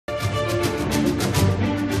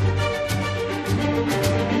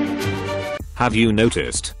Have you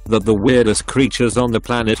noticed that the weirdest creatures on the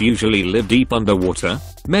planet usually live deep underwater?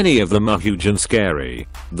 Many of them are huge and scary.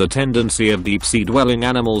 The tendency of deep sea dwelling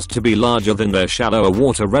animals to be larger than their shallower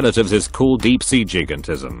water relatives is called deep sea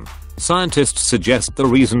gigantism. Scientists suggest the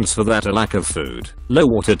reasons for that are lack of food, low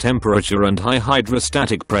water temperature and high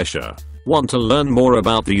hydrostatic pressure. Want to learn more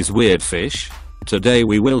about these weird fish? Today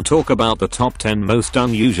we will talk about the top 10 most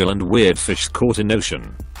unusual and weird fish caught in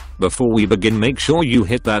ocean. Before we begin, make sure you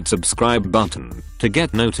hit that subscribe button to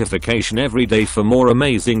get notification every day for more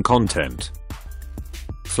amazing content.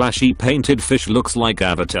 Flashy painted fish looks like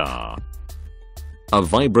Avatar. A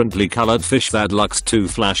vibrantly colored fish that looks too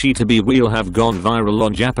flashy to be real have gone viral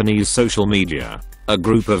on Japanese social media. A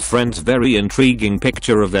group of friends' very intriguing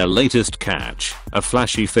picture of their latest catch, a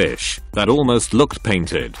flashy fish that almost looked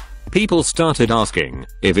painted. People started asking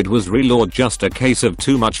if it was real or just a case of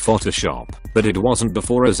too much Photoshop, but it wasn't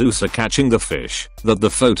before Azusa catching the fish that the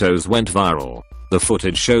photos went viral. The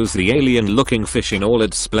footage shows the alien-looking fish in all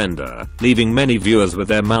its splendor, leaving many viewers with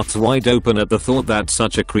their mouths wide open at the thought that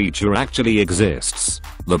such a creature actually exists.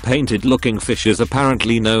 The painted-looking fish is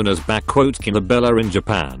apparently known as Kinabella in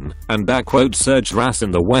Japan and Surge wrasse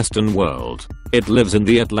in the Western world. It lives in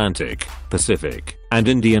the Atlantic, Pacific, and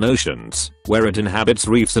Indian Oceans, where it inhabits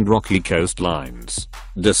reefs and rocky coastlines.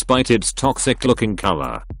 Despite its toxic-looking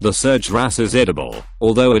color, the surge wrasse is edible,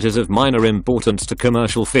 although it is of minor importance to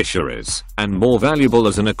commercial fisheries, and more valuable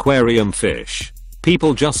as an aquarium fish.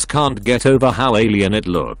 People just can't get over how alien it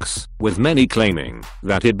looks, with many claiming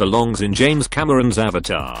that it belongs in James Cameron's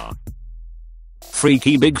Avatar.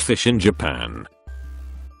 Freaky big fish in Japan.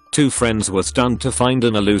 Two friends were stunned to find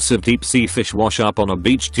an elusive deep-sea fish wash up on a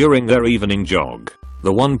beach during their evening jog.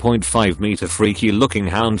 The 1.5-meter freaky-looking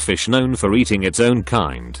houndfish, known for eating its own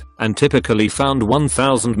kind and typically found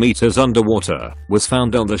 1,000 meters underwater, was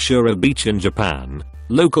found on the Shura beach in Japan.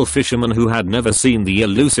 Local fishermen who had never seen the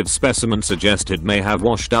elusive specimen suggested may have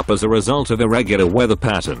washed up as a result of irregular weather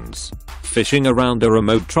patterns. Fishing around a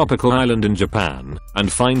remote tropical island in Japan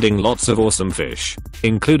and finding lots of awesome fish,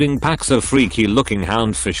 including packs of freaky-looking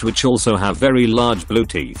houndfish which also have very large blue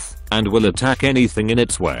teeth and will attack anything in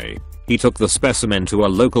its way. He took the specimen to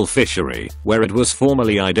a local fishery where it was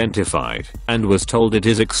formally identified and was told it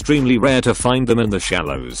is extremely rare to find them in the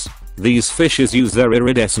shallows. These fishes use their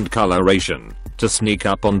iridescent coloration to sneak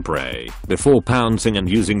up on prey before pouncing and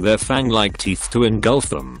using their fang-like teeth to engulf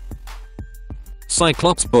them.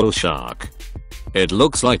 Cyclops bull shark. It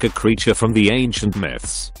looks like a creature from the ancient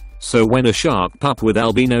myths. So when a shark pup with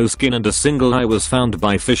albino skin and a single eye was found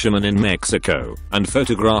by fishermen in Mexico, and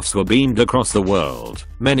photographs were beamed across the world,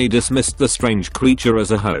 many dismissed the strange creature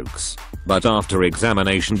as a hoax. But after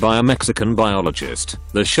examination by a Mexican biologist,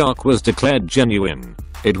 the shark was declared genuine.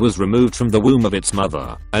 It was removed from the womb of its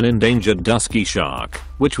mother, an endangered dusky shark,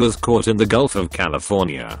 which was caught in the Gulf of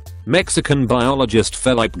California. Mexican biologist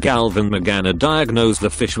Felipe Galvan Magana diagnosed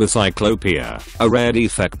the fish with cyclopia, a rare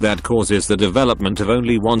defect that causes the development of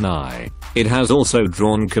only one eye. It has also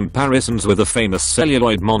drawn comparisons with the famous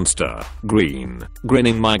celluloid monster,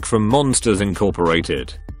 Grinning Mike from Monsters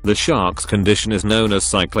Incorporated. The shark's condition is known as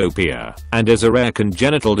cyclopia, and is a rare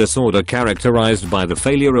congenital disorder characterized by the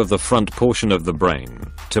failure of the front portion of the brain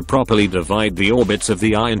to properly divide the orbits of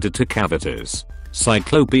the eye into two cavities.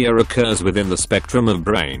 Cyclopia occurs within the spectrum of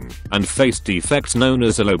brain and face defects known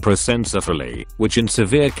as alloprosencephaly, which in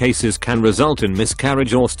severe cases can result in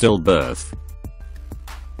miscarriage or stillbirth.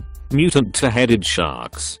 Mutant two-headed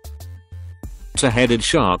sharks. Two-headed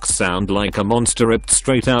sharks sound like a monster ripped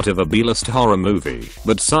straight out of a B-list horror movie,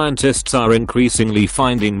 but scientists are increasingly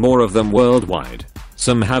finding more of them worldwide.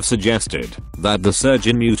 Some have suggested that the surge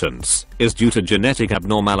in mutants is due to genetic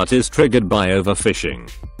abnormalities triggered by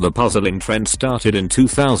overfishing. The puzzling trend started in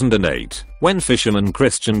 2008, when fisherman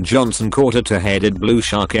Christian Johnson caught a two-headed blue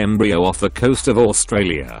shark embryo off the coast of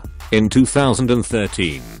Australia. In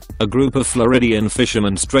 2013, a group of Floridian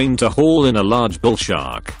fishermen strained to haul in a large bull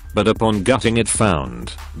shark, but upon gutting it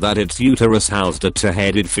found that its uterus housed a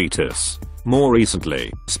two-headed fetus. More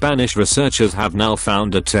recently, Spanish researchers have now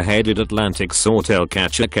found a two-headed Atlantic swordtail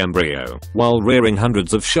catcher embryo while rearing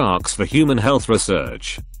hundreds of sharks for human health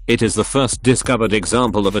research. It is the first discovered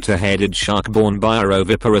example of a two-headed shark born by a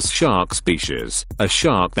oviparous shark species, a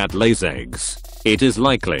shark that lays eggs. It is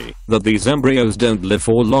likely that these embryos don't live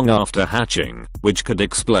for long after hatching, which could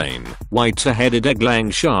explain why two-headed egg-laying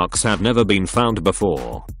sharks have never been found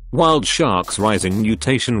before. Wild sharks' rising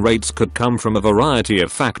mutation rates could come from a variety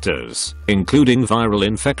of factors, including viral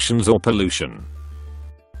infections or pollution.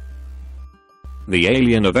 The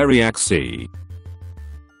alien of Ariake Sea.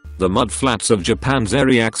 The mudflats of Japan's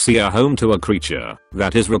Ariake are home to a creature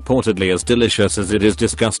that is reportedly as delicious as it is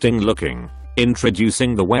disgusting looking.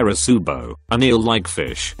 Introducing the Werasubo, an eel-like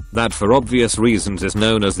fish that for obvious reasons is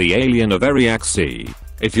known as the alien of Ariake Sea.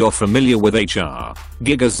 If you're familiar with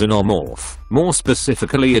gigantism, more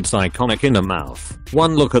specifically its iconic inner mouth,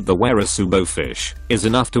 one look at the Werasubo fish is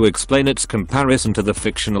enough to explain its comparison to the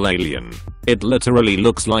fictional alien. It literally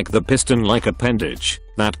looks like the piston-like appendage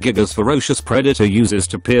that Giga's ferocious predator uses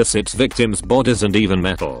to pierce its victims' bodies and even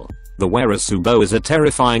metal. The Werasubo is a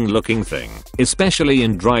terrifying looking thing, especially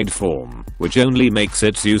in dried form, which only makes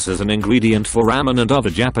its use as an ingredient for ramen and other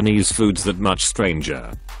Japanese foods that much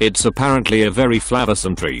stranger. It's apparently a very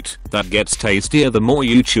flavorsome treat that gets tastier the more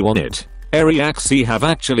you chew on it. Ariake have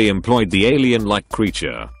actually employed the alien-like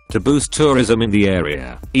creature to boost tourism in the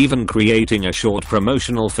area, even creating a short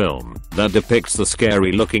promotional film that depicts the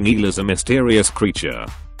scary looking eel as a mysterious creature.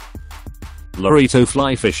 Lorito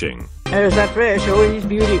fly fishing. There's that fish, oh he's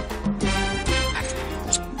beauty.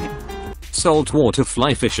 Saltwater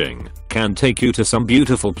fly fishing can take you to some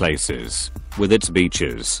beautiful places. With its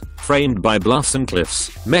beaches, framed by bluffs and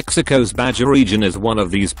cliffs, Mexico's Baja region is one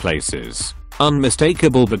of these places.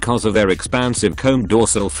 Unmistakable because of their expansive combed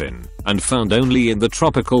dorsal fin, and found only in the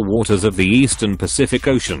tropical waters of the eastern Pacific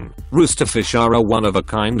Ocean, roosterfish are a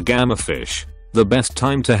one-of-a-kind gamma fish. The best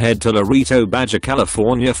time to head to Lorito, Baja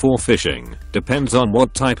California for fishing depends on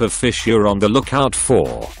what type of fish you're on the lookout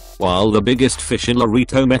for. While the biggest fish in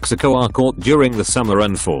Lorito, Mexico are caught during the summer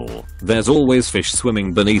and fall, there's always fish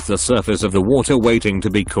swimming beneath the surface of the water waiting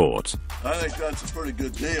to be caught. I think that's a pretty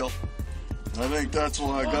good deal. I think that's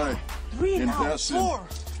why I got invested,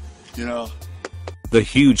 you know. The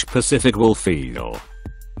huge Pacific wolf eel.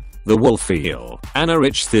 The wolf eel,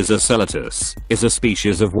 Anarichthys ocellatus, is a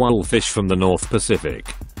species of whalefish from the North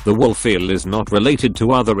Pacific. The wolf eel is not related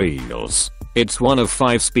to other eels. It's one of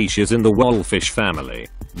 5 species in the whalefish family.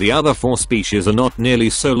 The other 4 species are not nearly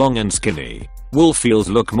so long and skinny. Wolf eels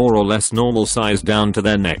look more or less normal size down to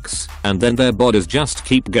their necks, and then their bodies just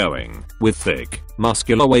keep going, with thick,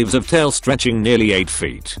 muscular waves of tail stretching nearly 8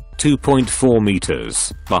 feet, 2.4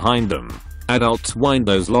 meters, behind them. Adults wind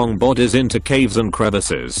those long bodies into caves and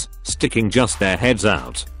crevices, sticking just their heads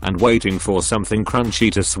out and waiting for something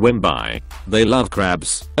crunchy to swim by. They love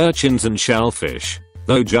crabs, urchins and shellfish.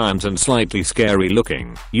 Though giant and slightly scary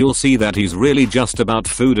looking, you'll see that he's really just about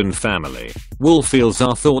food and family. Wolf eels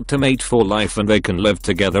are thought to mate for life and they can live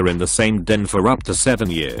together in the same den for up to 7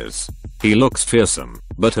 years. He looks fearsome,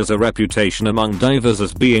 but has a reputation among divers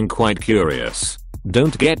as being quite curious.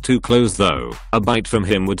 Don't get too close though, a bite from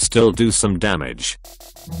him would still do some damage.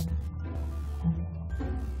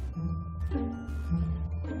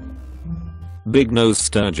 Big nose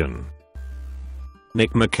sturgeon.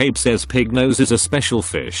 Nick McCabe says pig nose is a special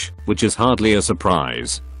fish, which is hardly a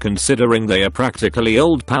surprise, considering they are practically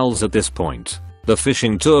old pals at this point. The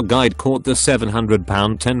fishing tour guide caught the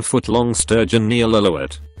 700-pound 10-foot-long sturgeon near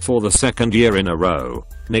Lillooet for the 2nd year in a row.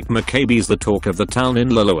 Nick McCabe's the talk of the town in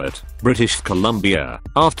Lillooet, British Columbia,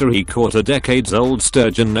 after he caught a decades-old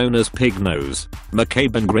sturgeon known as pig nose.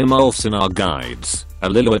 McCabe and Grimolfson are guides, a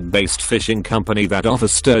Lillooet-based fishing company that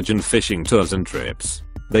offers sturgeon fishing tours and trips.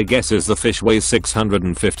 They guesses the fish weighs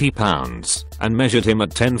 650 pounds and measured him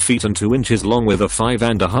at 10 feet and 2 inches long with a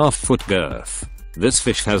 5.5-foot girth. This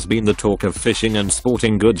fish has been the talk of fishing and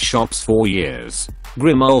sporting goods shops for years.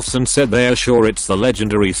 Grimolfson said they are sure it's the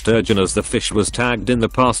legendary sturgeon as the fish was tagged in the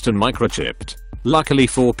past and microchipped. Luckily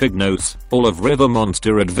for Pignose, all of River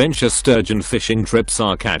Monster Adventure sturgeon fishing trips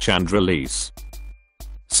are catch and release.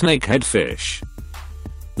 Snakehead fish.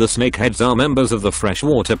 The snakeheads are members of the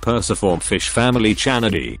freshwater perciform fish family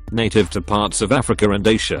Chanidae, native to parts of Africa and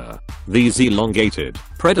Asia. These elongated,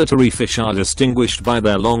 predatory fish are distinguished by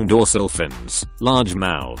their long dorsal fins, large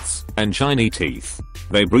mouths, and shiny teeth.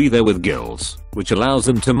 They breathe air with gills, which allows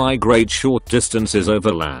them to migrate short distances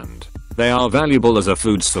over land. They are valuable as a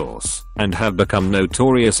food source, and have become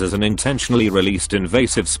notorious as an intentionally released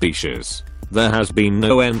invasive species. There has been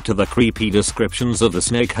no end to the creepy descriptions of the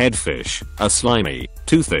snakehead fish, a slimy,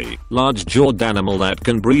 toothy, large-jawed animal that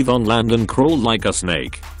can breathe on land and crawl like a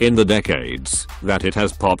snake, in the decades that it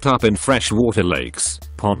has popped up in freshwater lakes,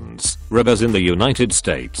 ponds, rivers in the United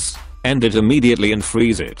States. End it immediately and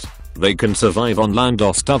freeze it. They can survive on land.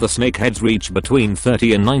 Other snakeheads reach between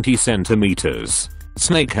 30 and 90 centimeters.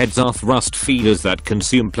 Snakeheads are thrust feeders that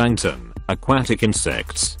consume plankton, aquatic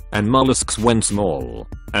insects, and mollusks when small.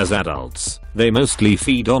 As adults, they mostly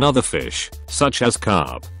feed on other fish, such as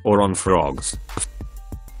carp, or on frogs.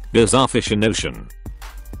 Bizarre fish in ocean.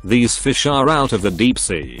 These fish are out of the deep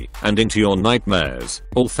sea and into your nightmares,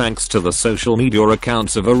 all thanks to the social media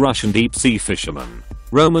accounts of a Russian deep sea fisherman.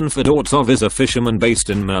 Roman Fedortsov is a fisherman based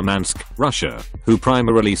in Murmansk, Russia, who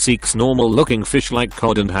primarily seeks normal-looking fish like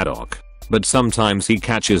cod and haddock. But sometimes he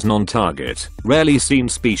catches non-target, rarely seen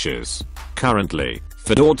species. Currently,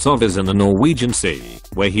 Fedortsov is in the Norwegian Sea,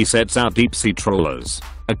 where he sets out deep-sea trawlers.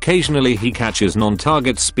 Occasionally he catches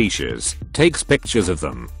non-target species, takes pictures of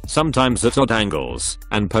them, sometimes at odd angles,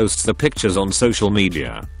 and posts the pictures on social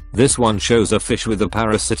media. This one shows a fish with a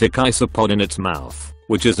parasitic isopod in its mouth,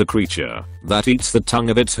 which is a creature that eats the tongue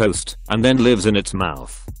of its host and then lives in its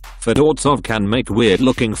mouth. Fedortsov can make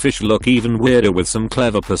weird-looking fish look even weirder with some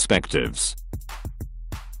clever perspectives.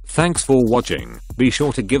 Thanks for watching. Be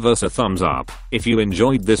sure to give us a thumbs up if you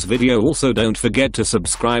enjoyed this video. Also don't forget to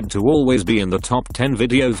subscribe to always be in the top 10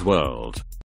 videos world.